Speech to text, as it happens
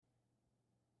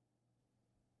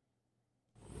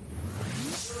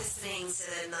listening to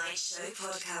the Night Show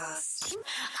podcast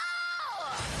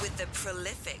with the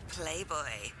prolific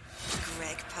playboy,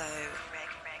 Greg Poe.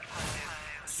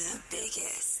 The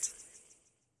biggest.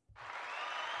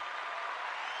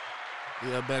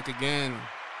 Yeah, back again.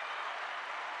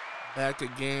 Back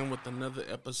again with another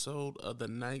episode of the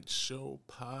Night Show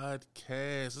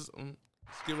podcast. Let's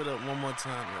give it up one more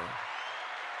time, y'all.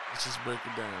 Let's just break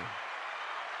it down.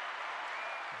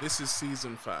 This is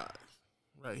season 5,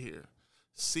 right here.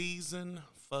 Season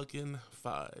fucking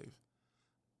 5.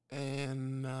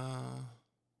 And I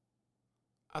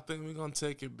think we're going to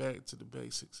take it back to the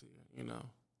basics here, you know.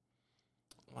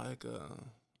 Like,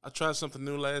 I tried something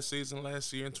new last year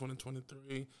in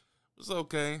 2023. It was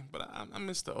okay, but I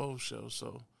missed the old show,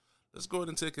 so let's go ahead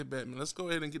and take it back, man. Let's go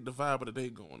ahead and get the vibe of the day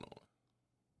going on.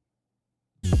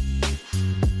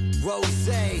 Rose,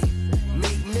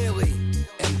 Meek Millie,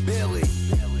 and Billy.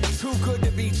 Too good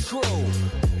to be true.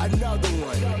 Another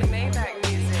one. Maybach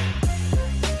music.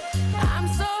 I'm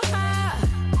so high,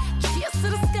 cheers to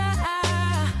the sky.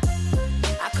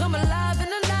 I come alive in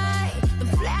the night, the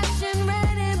flashing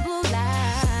red and blue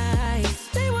lights.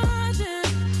 They watching,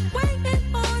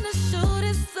 waiting on a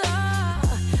shooting star,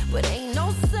 but ain't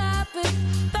no stopping.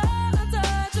 The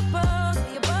untouchables,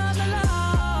 we above the law.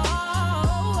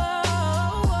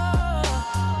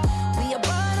 We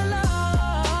above the law.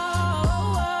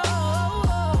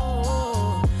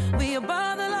 We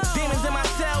above the law. Demons in my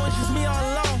cell, it's just me all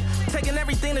alone. Taking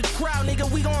everything to trial, nigga,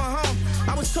 we going home.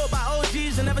 I was told by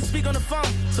OGs to never speak on the phone.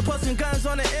 So posting guns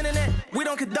on the internet, we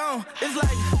don't condone. It's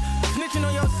like snitching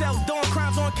on yourself, doing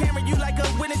crimes on camera, you like a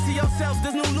witness to yourself.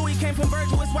 This new Louis came from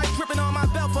Virgil, it's white dripping on my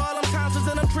belt. For all them times was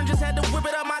in them trenches, had to whip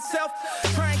it up myself.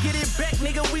 Try and get it back,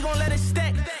 nigga, we gon' let it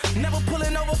stack. Never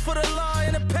pulling over for the law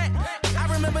in a pack. I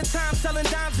remember times selling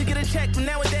dimes to get a check, but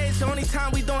nowadays the only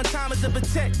time we doing time is to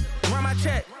protect. Run my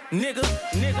check, nigga.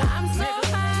 I'm so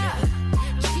high,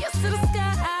 cheers to the sky.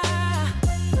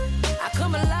 I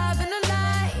come alive in the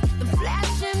night, the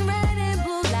flashing red and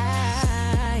blue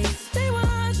lights. They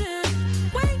watching,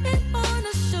 waiting on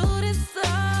a shooting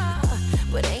star,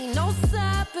 but ain't no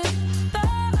stopping. The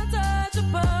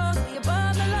untouchables, we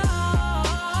above the law.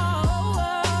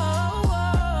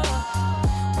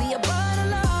 We above the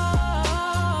law.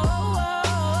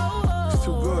 It's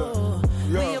too good.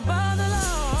 We Yo. above the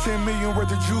law. 10 million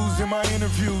worth of Jews in my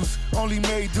interviews. Only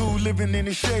made dude living in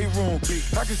the shade room.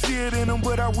 I could see it in him,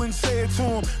 but I wouldn't say it to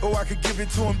him. Or I could give it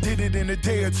to him, did it in a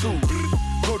day or two.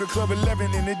 Go to Club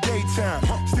 11 in the daytime.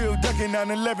 Still ducking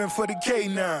 9/11 for the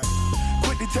K9.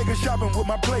 Quick to take her shopping with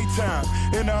my playtime.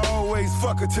 And I always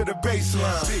fuck her to the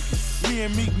baseline. Me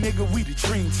and Meek, nigga, we the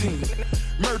dream team.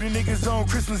 Murder niggas on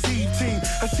Christmas Eve team.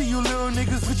 I see you little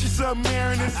niggas with your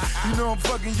submariners. You know I'm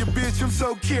fucking your bitch, I'm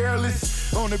so careless.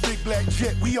 On a big black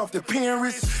jet, we off to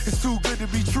Paris. It's too good to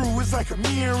be true, it's like a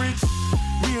marriage.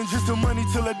 Me and just the money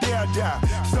till the day I die.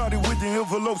 Started with the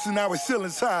envelopes and now it's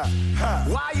ceilings high.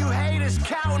 Why you haters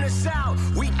counting us out?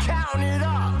 We counting it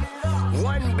up.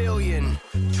 1 billion,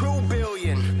 2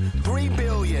 billion, 3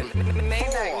 billion.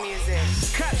 Maybach music.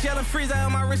 Cops yelling freeze, I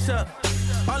have my wrist up.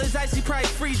 All this icy price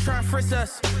freeze trying to frisk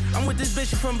us. I'm with this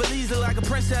bitch from Belize, look like a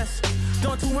princess.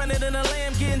 Doing 200 in a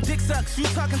lamb, getting dick sucks. You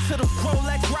talking to the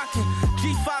Rolex rocking,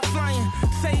 G5 flying.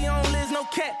 Say you don't live, no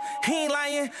cat, he ain't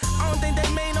lying. I don't think they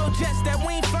made no jets that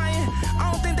we ain't flying. I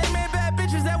don't think they made bad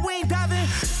bitches that we ain't diving.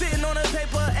 Sitting on the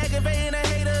paper, aggravating the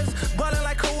haters. Ballin'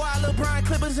 like Kawhi, LeBron,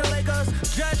 Clippers, and Lakers.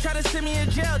 Judge tried to send me in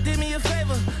jail, did me a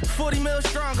favor. 40 mil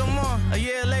strong, I'm on, a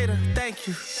year later, thank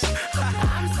you.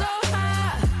 I'm so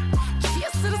high,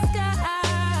 cheers to the sky.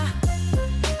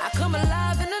 I come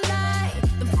alive in the night,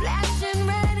 the flashing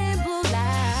red and blue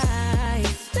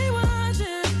lights. They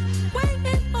watching,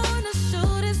 waiting on a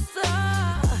shooting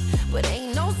star, but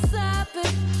ain't no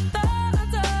stopping. The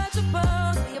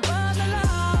untouchables, we above the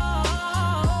law.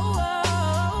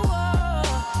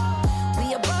 We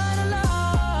above the law.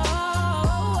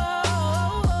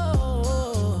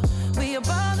 We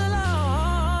above the law.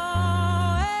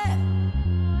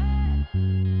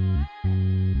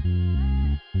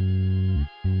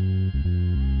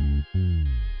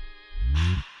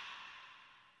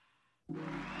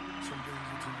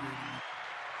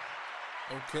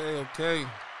 Okay.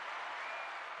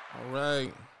 All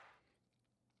right.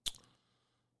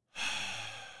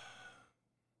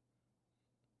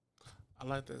 I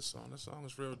like that song. That song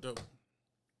is real dope.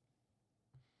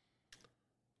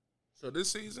 So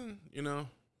this season, you know,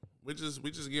 we just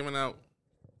giving out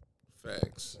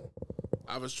facts.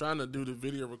 I was trying to do the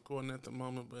video recording at the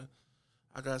moment, but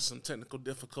I got some technical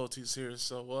difficulties here,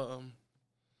 so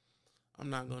I'm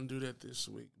not gonna do that this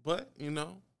week. But you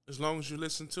know, as long as you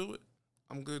listen to it,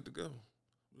 I'm good to go.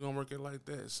 We're going to work it like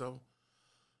that. So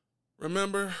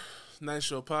remember, Night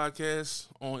Show Podcast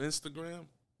on Instagram.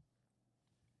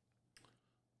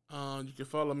 You can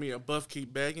follow me at Buff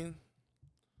Keep Bagging.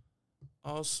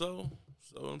 Also,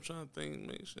 so I'm trying to think,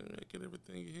 make sure I get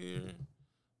everything here.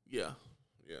 Yeah.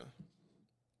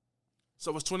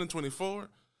 So it's 2024.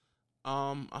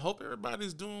 I hope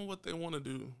everybody's doing what they want to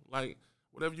do. Like,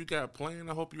 whatever you got planned,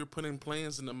 I hope you're putting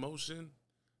plans into motion.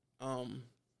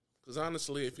 Because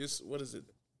honestly, if it's, what is it?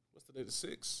 What's the day, the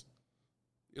 6th?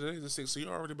 Yeah, today's the 6th, so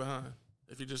you're already behind.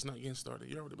 If you're just not getting started,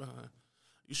 you're already behind.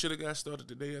 You should have got started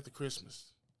the day after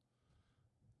Christmas.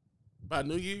 By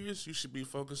New Year's, you should be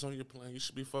focused on your plan. You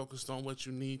should be focused on what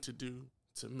you need to do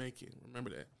to make it. Remember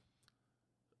that.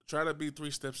 Try to be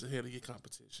 3 steps ahead of your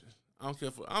competition. I don't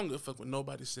give a fuck what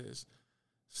nobody says.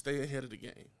 Stay ahead of the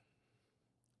game.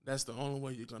 That's the only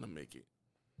way you're going to make it.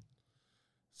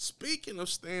 Speaking of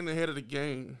staying ahead of the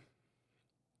game,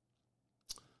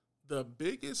 the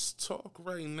biggest talk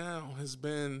right now has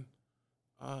been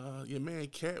your man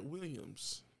Cat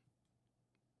Williams.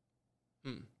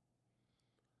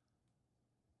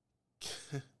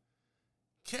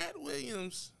 Cat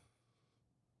Williams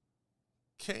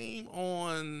came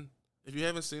on, if you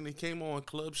haven't seen it, he came on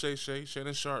Club Shay Shay,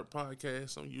 Shannon Sharp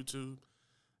podcast on YouTube,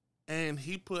 and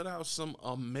he put out some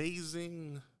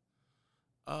amazing,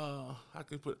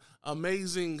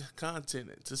 amazing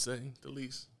content, to say the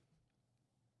least.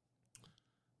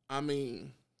 I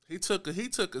mean, he took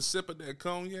a sip of that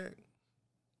cognac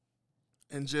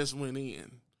and just went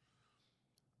in.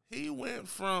 He went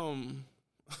from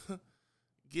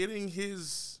getting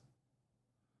his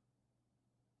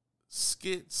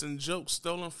skits and jokes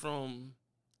stolen from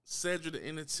Cedric the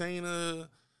Entertainer.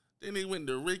 Then he went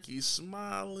to Ricky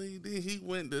Smiley. Then he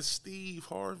went to Steve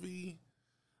Harvey.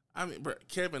 I mean,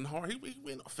 Kevin Hart. He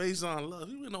went on Faison Love.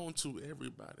 He went on to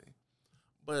everybody.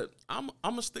 But I'm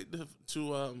gonna stick to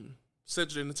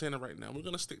Cedric the Entertainer right now. We're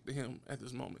gonna stick to him at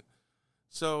this moment.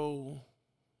 So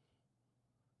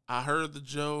I heard the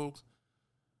joke.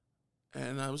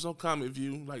 And I was on Comic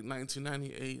View, like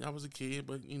 1998. I was a kid,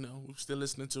 but, we were still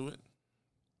listening to it.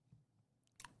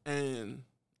 And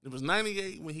it was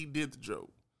 98 when he did the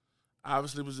joke.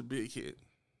 Obviously, it was a big hit.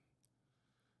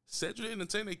 Cedric the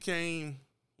Entertainer came,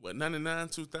 99,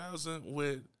 2000,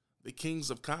 with the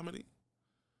Kings of Comedy.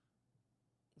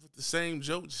 With the same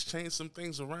joke, just changed some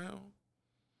things around.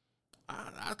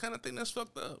 I kind of think that's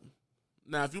fucked up.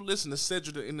 Now, if you listen to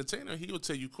Cedric the Entertainer, he will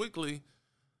tell you quickly,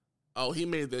 oh, he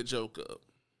made that joke up.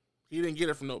 He didn't get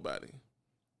it from nobody.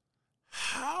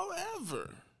 However,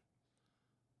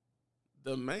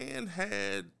 the man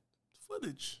had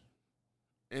footage,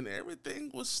 and everything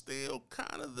was still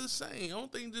kind of the same. Only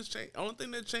thing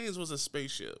that changed was a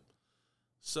spaceship.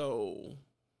 So,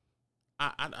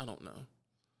 I don't know.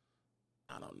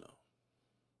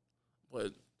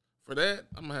 But for that,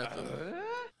 I'm gonna have to.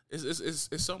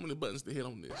 It's so many buttons to hit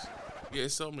on this. Yeah,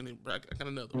 it's so many. I got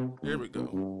another one. There we go.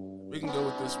 We can go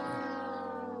with this one.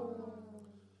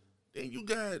 Then you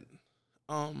got,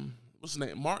 what's his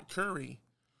name? Mark Curry.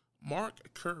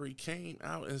 Mark Curry came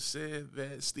out and said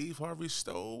that Steve Harvey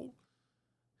stole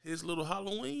his little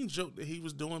Halloween joke that he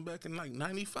was doing back in like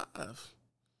 95.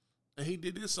 And he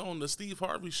did this on the Steve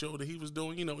Harvey show that he was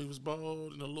doing. He was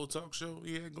bald in a little talk show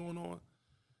he had going on.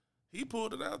 He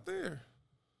pulled it out there.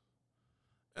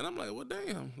 And I'm like, well,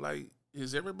 damn. Like,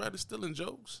 is everybody still in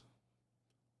jokes?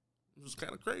 It was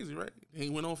kind of crazy, right? He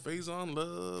went on Faison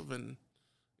Love, and,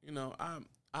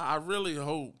 I really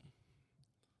hope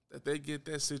that they get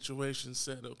that situation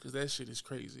settled, because that shit is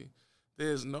crazy.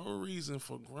 There's no reason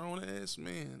for grown-ass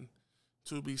men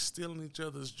to be stealing each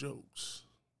other's jokes.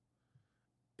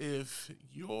 If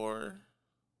you're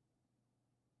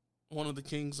one of the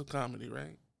kings of comedy,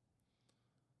 right?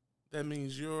 That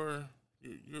means you're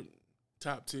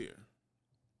top tier.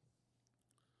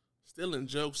 Stealing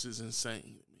jokes is insane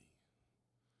to me.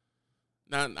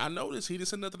 Now, I noticed he didn't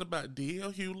say nothing about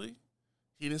D.L. Hewley.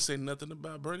 He didn't say nothing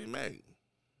about Bernie Mac.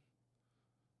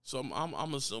 So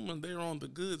I'm assuming they're on the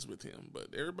goods with him,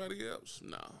 but everybody else,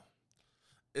 nah.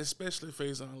 Especially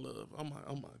Faison Love. Oh my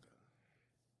God.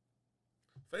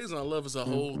 Faison Love is a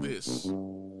whole this.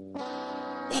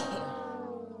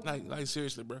 like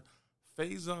seriously, bro.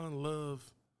 Faison Love,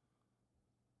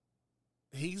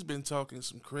 he's been talking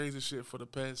some crazy shit for the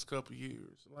past couple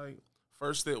years. Like,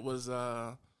 first it was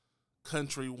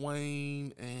Country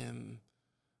Wayne and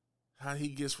how he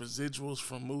gets residuals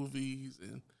from movies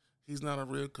and he's not a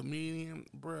real comedian.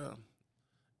 Bruh,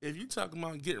 if you talking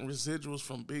about getting residuals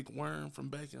from Big Worm from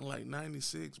back in like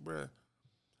 96, bruh,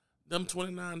 them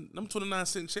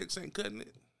 29-cent checks ain't cutting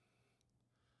it.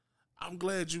 I'm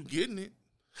glad you getting it.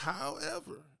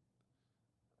 However,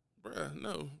 bruh,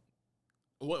 no.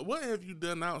 What have you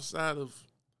done outside of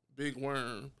Big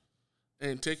Worm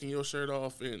and taking your shirt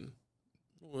off in,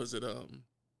 what was it, the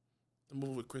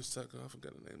movie with Chris Tucker? I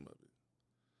forgot the name of it.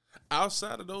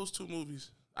 Outside of those two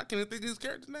movies, I can't even think of his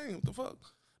character's name. What the fuck?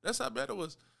 That's how bad it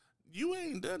was. You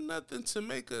ain't done nothing to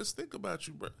make us think about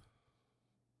you, bruh.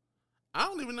 I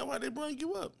don't even know why they bring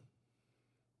you up.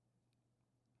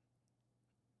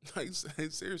 Like,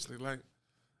 seriously, like,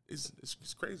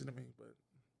 it's crazy to me, but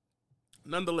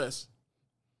nonetheless,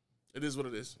 it is what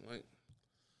it is. Like,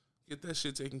 get that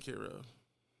shit taken care of.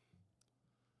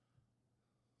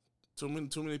 Too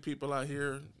many people out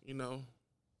here, you know,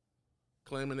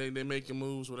 claiming they making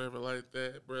moves, whatever like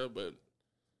that, bro, but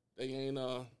they ain't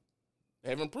they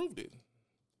haven't proved it.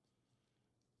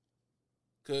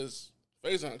 Cause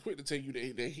Faison quick to tell you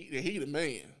that he the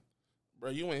man, bro.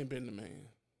 You ain't been the man.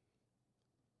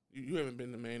 You haven't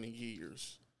been the man in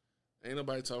years. Ain't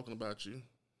nobody talking about you.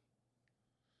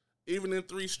 Even in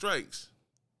 3 strikes,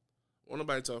 won't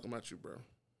nobody talking about you, bro.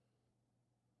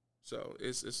 So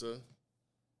it's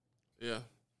yeah.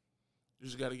 You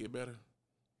just got to get better.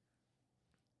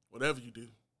 Whatever you do.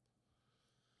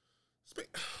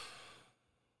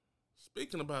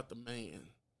 Speaking about the man,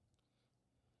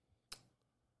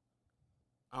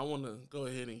 I want to go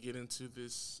ahead and get into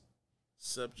this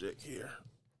subject here.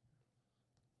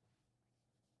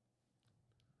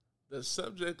 The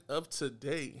subject of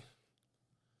today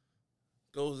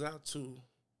goes out to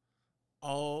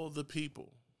all the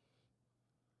people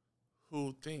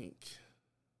who think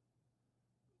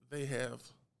they have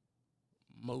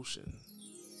motion.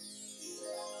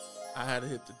 I had to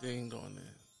hit the ding on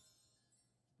that.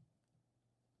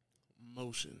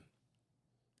 Motion.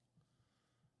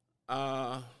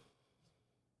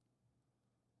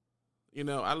 You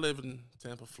know, I live in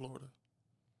Tampa, Florida.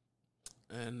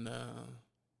 And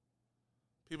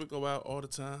people go out all the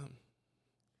time.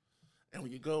 And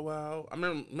when you go out, I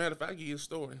remember, matter of fact, I'll give you a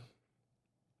story.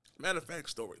 Matter of fact,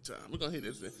 story time. We're going to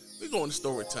hit this. We're going to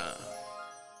story time.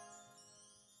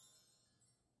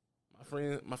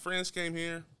 My friends came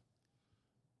here.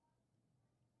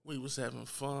 We was having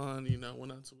fun, you know,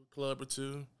 went out to a club or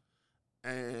two.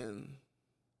 And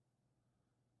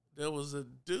there was a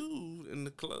dude in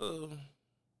the club,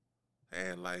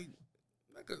 had like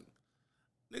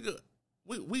a nigga,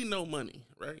 we know money,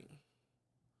 right?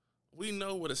 We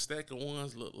know what a stack of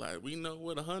ones look like. We know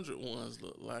what 100 ones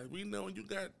look like. We know you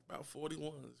got about 40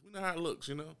 ones. We know how it looks,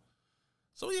 you know?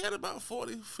 So he had about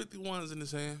 40, 50 ones in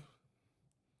his hand.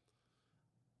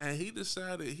 And he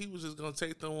decided he was just going to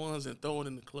take the ones and throw it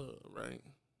in the club, right?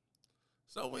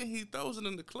 So when he throws it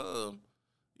in the club,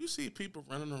 you see people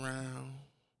running around.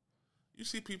 You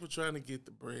see people trying to get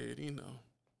the bread, you know.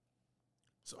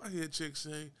 So I hear chicks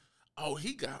say, oh,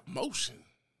 he got motion.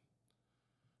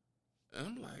 And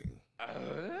I'm like,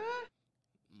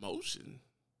 motion?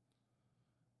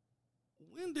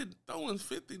 When did throwing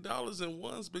 $50 in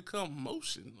ones become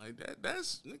motion? Like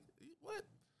that's, what?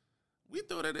 We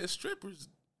throw that at strippers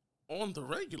on the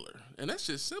regular. And that's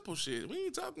just simple shit. We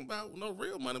ain't talking about no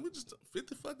real money. We just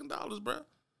 $50 fucking dollars, bro.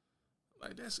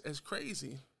 Like that's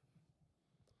crazy.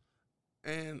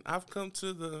 And I've come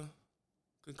to the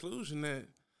conclusion that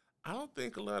I don't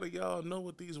think a lot of y'all know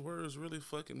what these words really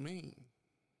fucking mean.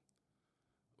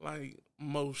 Like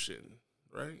motion,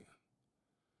 right?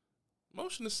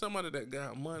 Motion is somebody that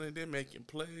got money. They're making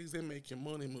plays. They're making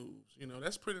money moves. You know,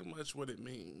 that's pretty much what it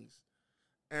means.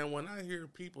 And when I hear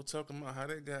people talking about how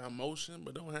they got emotion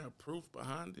but don't have proof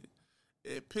behind it,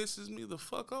 it pisses me the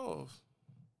fuck off.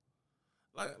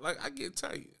 Like I get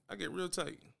tight. I get real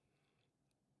tight.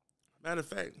 Matter of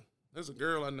fact, there's a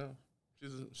girl I know.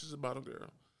 She's a bottle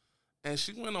girl. And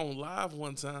she went on live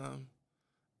one time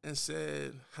and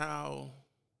said how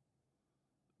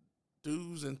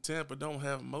dudes in Tampa don't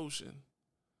have motion.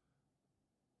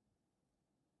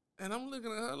 And I'm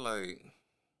looking at her like,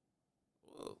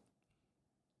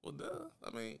 well, duh.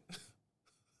 I mean,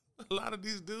 a lot of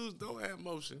these dudes don't have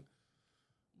motion.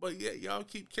 But yet y'all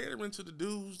keep catering to the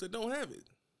dudes that don't have it.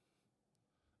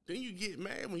 Then you get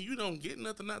mad when you don't get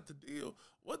nothing out the deal.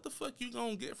 What the fuck you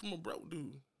gonna get from a broke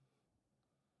dude?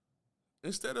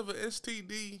 Instead of an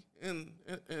STD and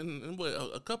what,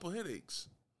 a couple headaches.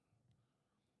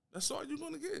 That's all you're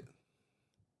gonna get.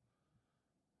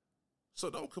 So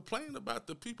don't complain about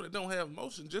the people that don't have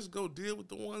motion. Just go deal with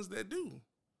the ones that do.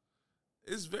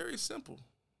 It's very simple.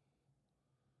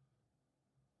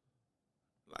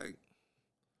 Like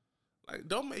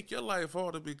don't make your life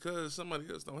harder because somebody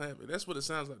else don't have it. That's what it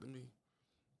sounds like to me.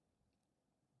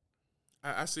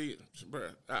 I see it,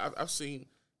 bruh. I've seen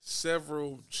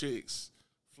several chicks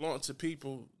flaunt to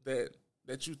people that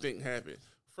you think have it.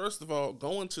 First of all,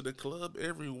 going to the club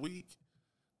every week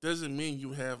doesn't mean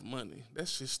you have money.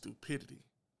 That's just stupidity.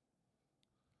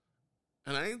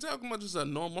 And I ain't talking about just a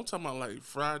normal. I'm talking about like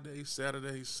Friday,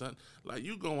 Saturday, Sunday. Like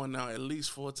you going out at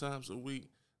least 4 times a week.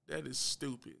 That is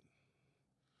stupid.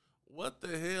 What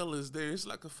the hell is there? It's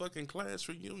like a fucking class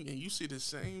reunion. You see the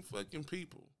same fucking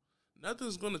people.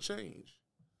 Nothing's going to change.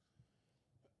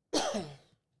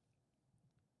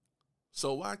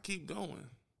 So why keep going?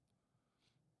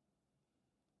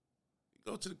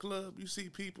 You go to the club, you see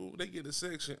people, they get a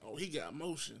section. Oh, he got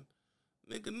motion.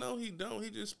 Nigga, no, he don't.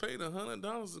 He just paid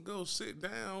 $100 to go sit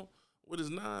down with his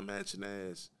non-matching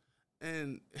ass,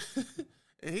 and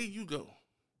and here you go,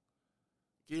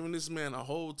 giving this man a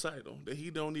whole title that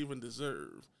he don't even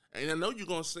deserve. And I know you're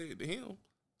gonna say it to him,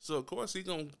 so of course he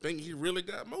gonna think he really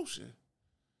got motion.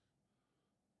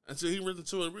 Until he runs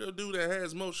into a real dude that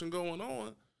has motion going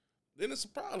on, then it's a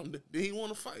problem. Then he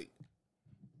want to fight.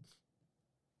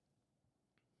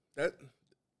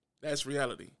 That's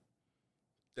reality.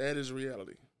 That is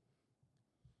reality.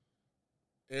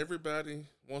 Everybody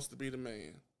wants to be the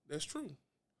man. That's true.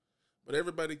 But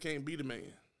everybody can't be the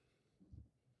man.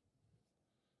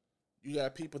 You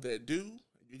got people that do.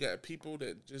 You got people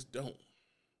that just don't.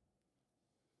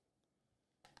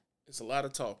 It's a lot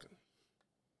of talking.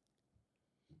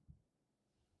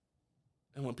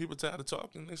 And when people tired of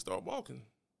talking, they start walking.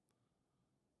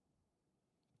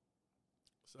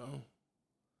 So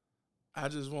I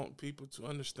just want people to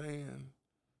understand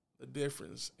the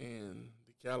difference in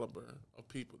the caliber of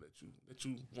people that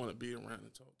you want to be around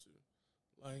and talk to.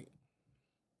 Like,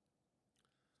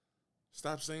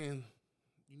 stop saying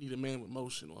you need a man with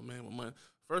motion or a man with money.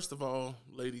 First of all,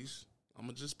 ladies, I'm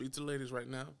going to just speak to ladies right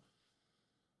now.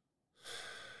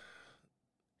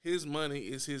 His money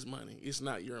is his money. It's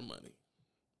not your money.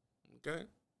 Okay?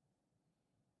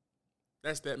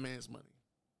 That's that man's money.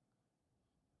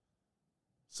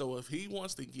 So if he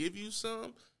wants to give you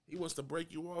some, he wants to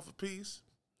break you off a piece,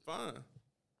 fine.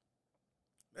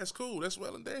 That's cool. That's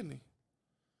well and dandy.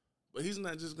 But he's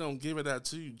not just going to give it out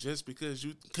to you just because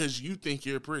you think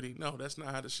you're pretty. No, that's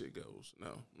not how the shit goes.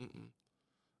 No.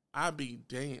 I'd be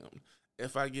damned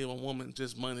if I give a woman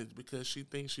just money because she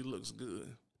thinks she looks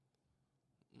good.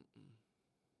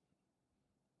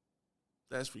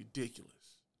 That's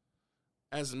ridiculous.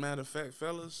 As a matter of fact,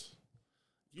 fellas,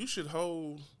 you should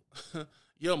hold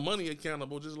your money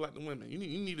accountable just like the women. You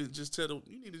need to just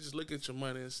look at your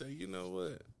money and say, you know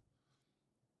what?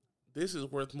 This is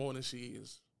worth more than she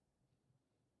is.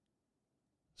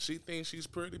 She thinks she's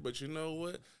pretty, but you know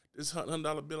what? This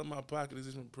 $100 bill in my pocket is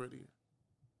even prettier.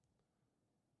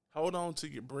 Hold on to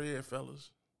your bread,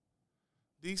 fellas.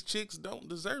 These chicks don't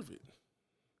deserve it.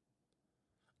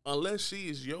 Unless she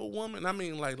is your woman. I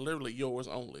mean, like, literally yours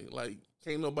only. Like,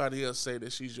 can't nobody else say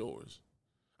that she's yours.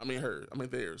 Theirs,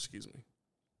 excuse me.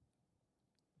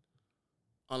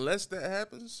 Unless that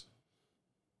happens,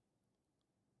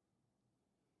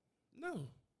 no.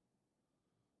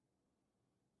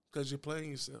 Because you're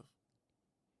playing yourself.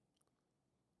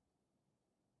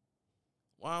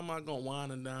 Why am I going to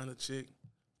wine and dine a chick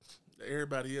that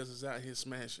everybody else is out here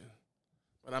smashing,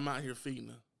 but I'm out here feeding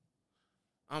her?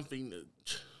 I'm feeding her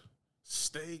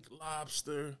steak,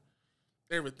 lobster,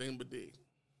 everything but dick.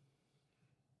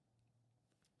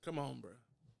 Come on, bro.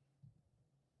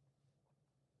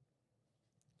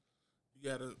 You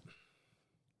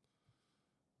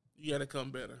gotta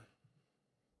come better.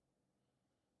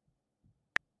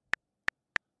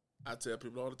 I tell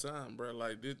people all the time, bro,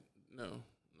 like, no.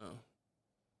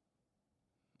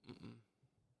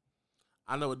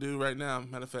 I know a dude right now,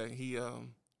 matter of fact, he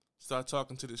started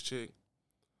talking to this chick,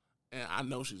 and I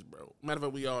know she's broke. Matter of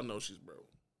fact, we all know she's broke.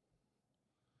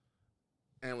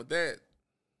 And with that,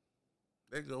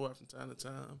 they go out from time to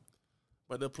time.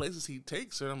 But the places he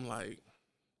takes her, I'm like,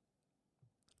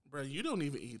 bro, you don't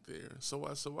even eat there. So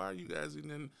why are you guys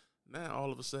eating in now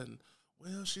all of a sudden?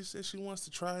 Well, she said she wants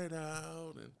to try it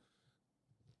out. And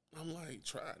I'm like,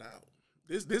 try it out.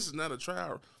 This is not a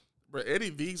trial. Bro, Eddie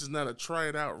V's is not a try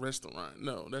it out restaurant.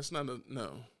 No, that's not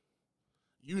no.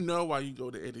 You know why you go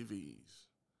to Eddie V's.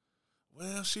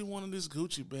 Well, she wanted this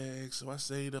Gucci bag, so I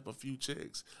saved up a few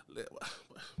checks.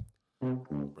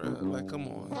 Bruh, like, come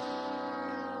on,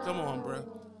 bruh.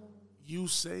 You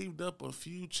saved up a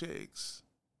few checks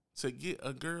to get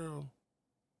a girl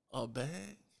a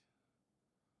bag?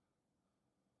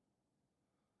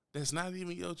 That's not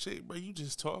even your chick, bro. You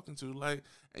just talking to, like,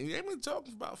 and you ain't been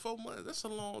talking for about 4 months. That's a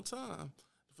long time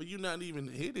for you not even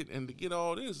to hit it and to get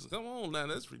all this. Come on now,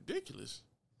 that's ridiculous.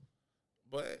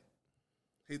 But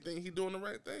he think he doing the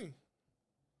right thing.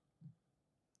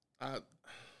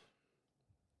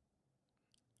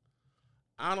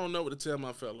 I don't know what to tell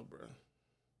my fella, bro.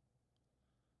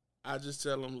 I just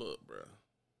tell him, look, bro,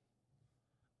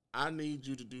 I need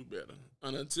you to do better.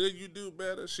 And until you do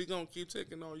better, she gonna keep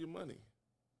taking all your money.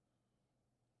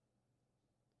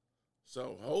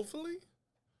 So hopefully,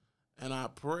 and I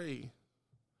pray,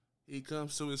 he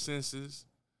comes to his senses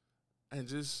and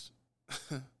just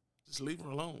leave her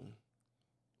alone.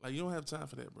 Like, you don't have time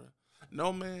for that, bro.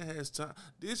 No man has time.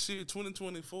 This year,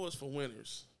 2024, is for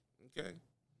winners. Okay?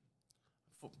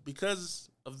 Because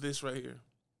of this right here.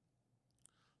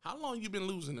 How long you been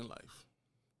losing in life?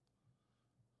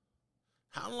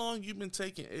 How long you been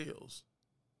taking L's?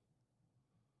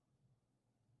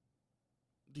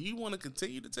 Do you want to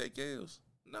continue to take L's?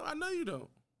 No, I know you don't.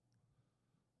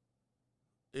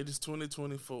 It is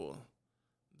 2024.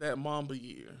 That Mamba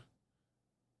year.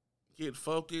 Get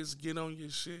focused, get on your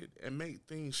shit, and make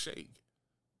things shake.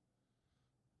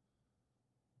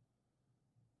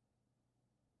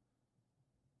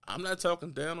 I'm not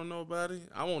talking down on nobody.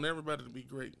 I want everybody to be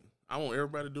great. I want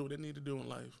everybody to do what they need to do in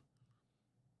life.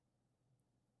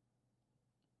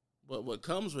 But what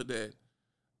comes with that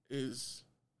is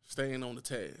staying on the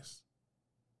task.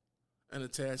 And the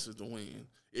task is to win.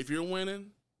 If you're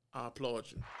winning, I applaud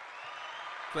you.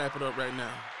 Clap it up right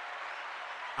now.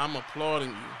 I'm applauding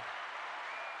you.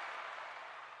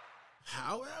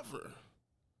 However,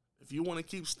 if you want to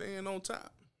keep staying on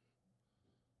top,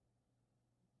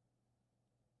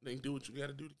 then do what you got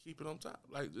to do to keep it on top.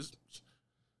 Like,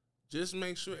 just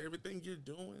make sure everything you're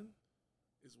doing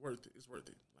is worth it. It's worth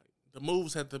it. Like, the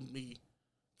moves have to be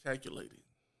calculated.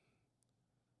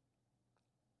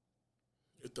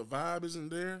 If the vibe isn't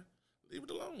there, leave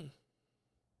it alone.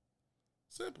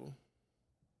 Simple.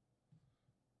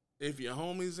 If your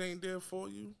homies ain't there for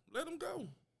you, let them go.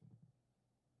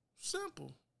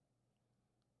 Simple.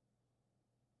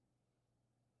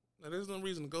 Now, there's no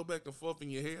reason to go back and forth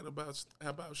in your head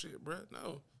about shit, bruh.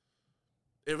 No.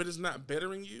 If it is not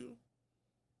bettering you,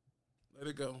 let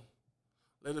it go.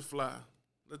 Let it fly.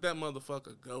 Let that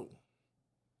motherfucker go.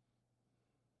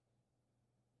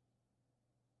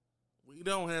 We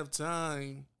don't have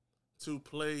time to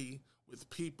play with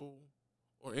people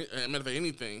or matter of fact,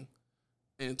 anything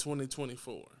in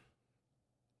 2024.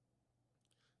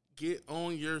 Get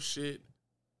on your shit.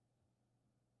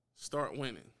 Start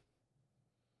winning.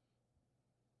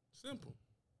 Simple.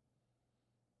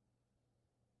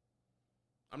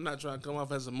 I'm not trying to come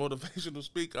off as a motivational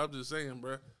speaker. I'm just saying,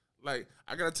 bro. Like,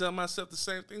 I gotta tell myself the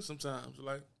same thing sometimes.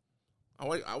 Like, I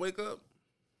wake up.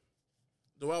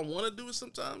 Do I want to do it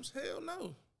sometimes? Hell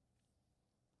no.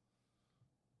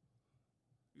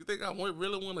 You think I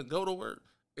really want to go to work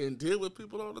and deal with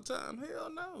people all the time?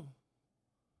 Hell no.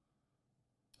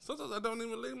 Sometimes I don't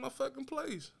even leave my fucking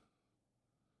place.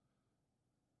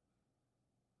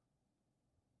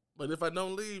 But if I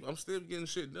don't leave, I'm still getting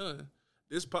shit done.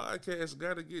 This podcast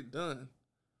got to get done.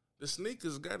 The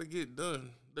sneakers got to get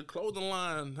done. The clothing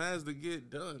line has to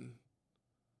get done.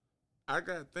 I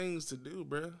got things to do,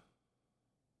 bruh.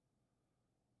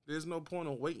 There's no point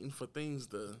of waiting for things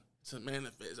to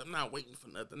manifest. I'm not waiting for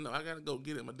nothing. No, I got to go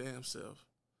get it my damn self.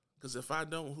 Because if I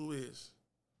don't, who is?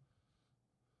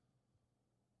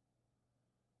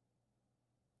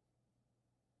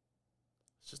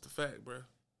 It's just a fact, bruh.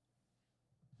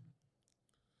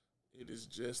 It is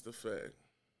just a fact.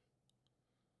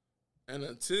 And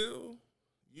until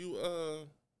you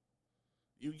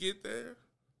get there,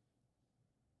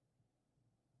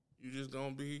 you just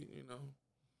gonna be,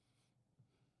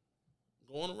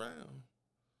 going around.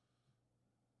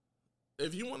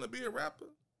 If you want to be a rapper,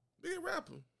 be a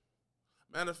rapper.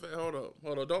 Matter of fact, hold up.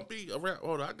 Don't be a rapper.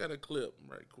 Hold on, I got a clip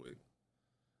right quick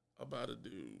about a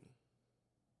dude.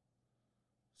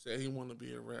 Said he want to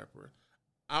be a rapper.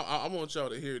 I want y'all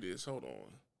to hear this. Hold on.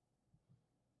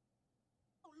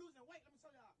 Losing weight, let me show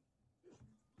y'all.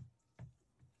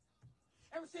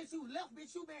 Ever since you left,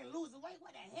 bitch, you been losing weight.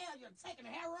 What the hell? You're taking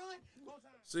heroin?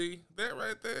 See, that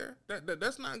right there,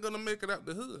 that's not going to make it out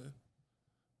the hood.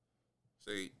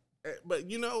 See, but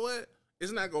you know what?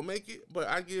 It's not going to make it, but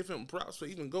I give him props for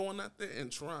even going out there and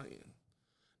trying.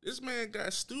 This man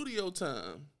got studio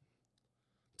time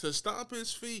to stomp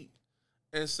his feet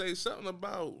and say something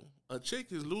about a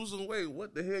chick is losing weight.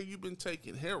 What the hell you been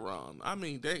taking heroin? I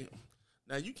mean, damn.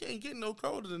 Now, you can't get no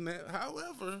colder than that.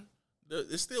 However,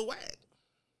 it's still whack.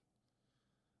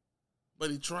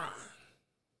 But he trying.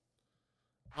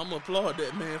 I'm going to applaud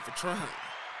that man for trying.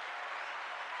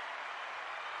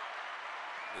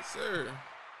 Yes, sir.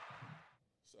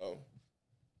 So,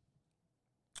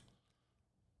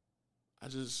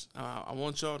 I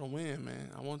want y'all to win,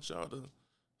 man. I want y'all to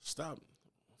stop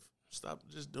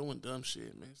just doing dumb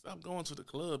shit, man. Stop going to the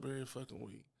club every fucking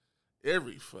week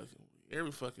every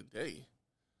fucking day.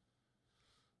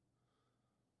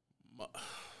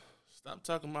 Stop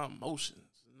talking about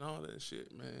emotions and all that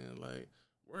shit, man. Like,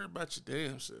 worry about your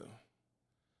damn self.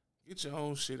 Get your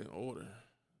own shit in order.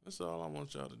 That's all I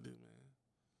want y'all to do, man.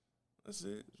 That's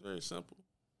it. It's very simple.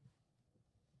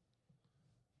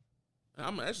 And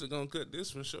I'm actually gonna cut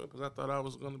this one short because I thought I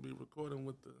was gonna be recording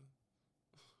with the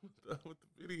with the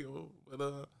video,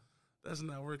 but that's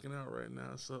not working out right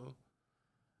now. So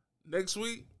next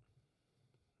week,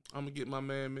 I'm gonna get my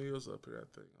man Mills up here. I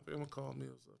think I'm gonna call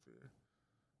Mills up here.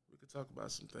 We could talk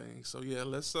about some things. So yeah,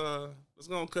 let's go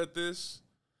cut this,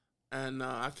 and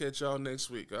I'll catch y'all next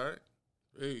week. All right,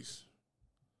 peace.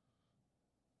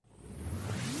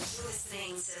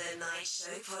 Listening to the Night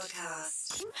Show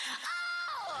podcast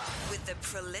with the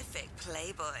prolific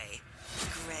playboy,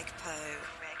 Greg Poe.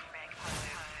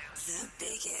 The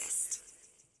biggest.